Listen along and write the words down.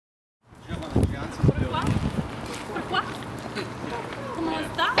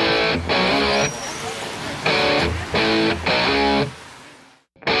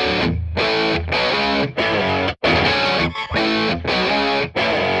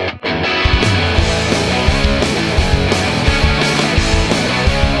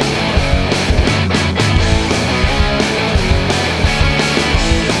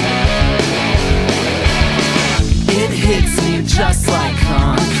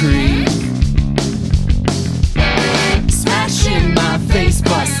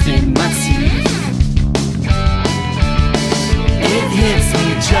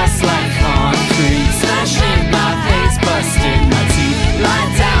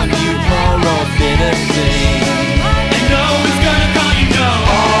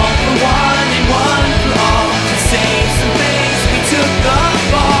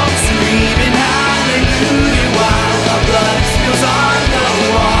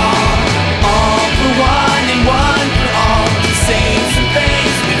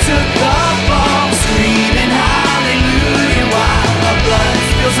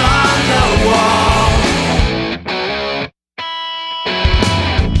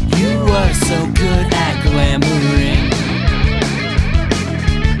so good at glamoring.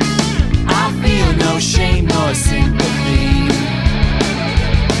 I feel no shame nor sympathy.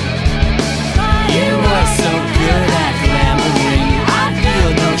 You were so good at glamoring. I feel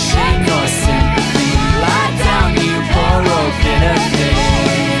no shame nor sympathy. Lie down, you poor broken thing.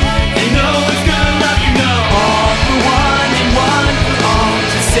 Ain't no one's gonna love you, no. All for one and one for all.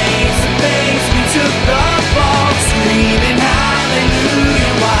 To save some face, we took the fall, screaming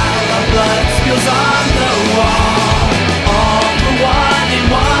hallelujah while our blood spills on the wall. All for one and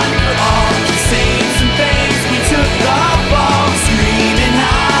one for all. To save some face, we took the fall, screaming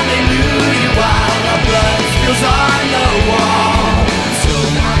hallelujah while our blood spills on the wall. So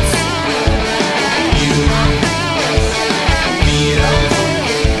you feel great.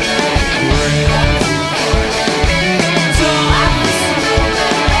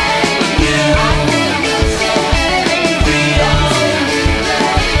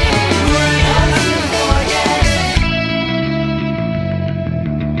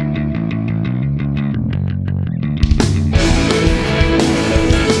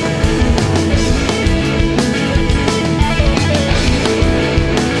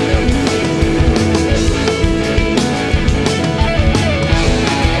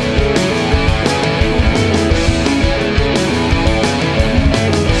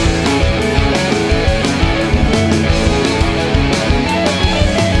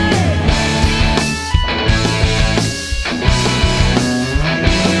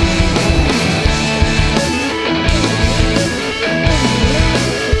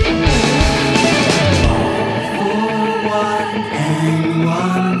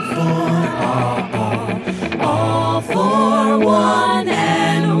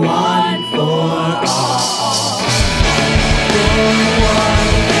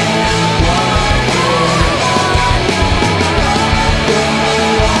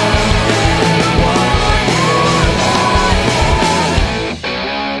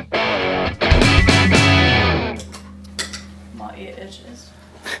 My ear itches.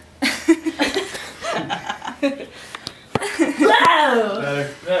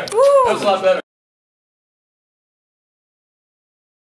 Better. That was a lot better.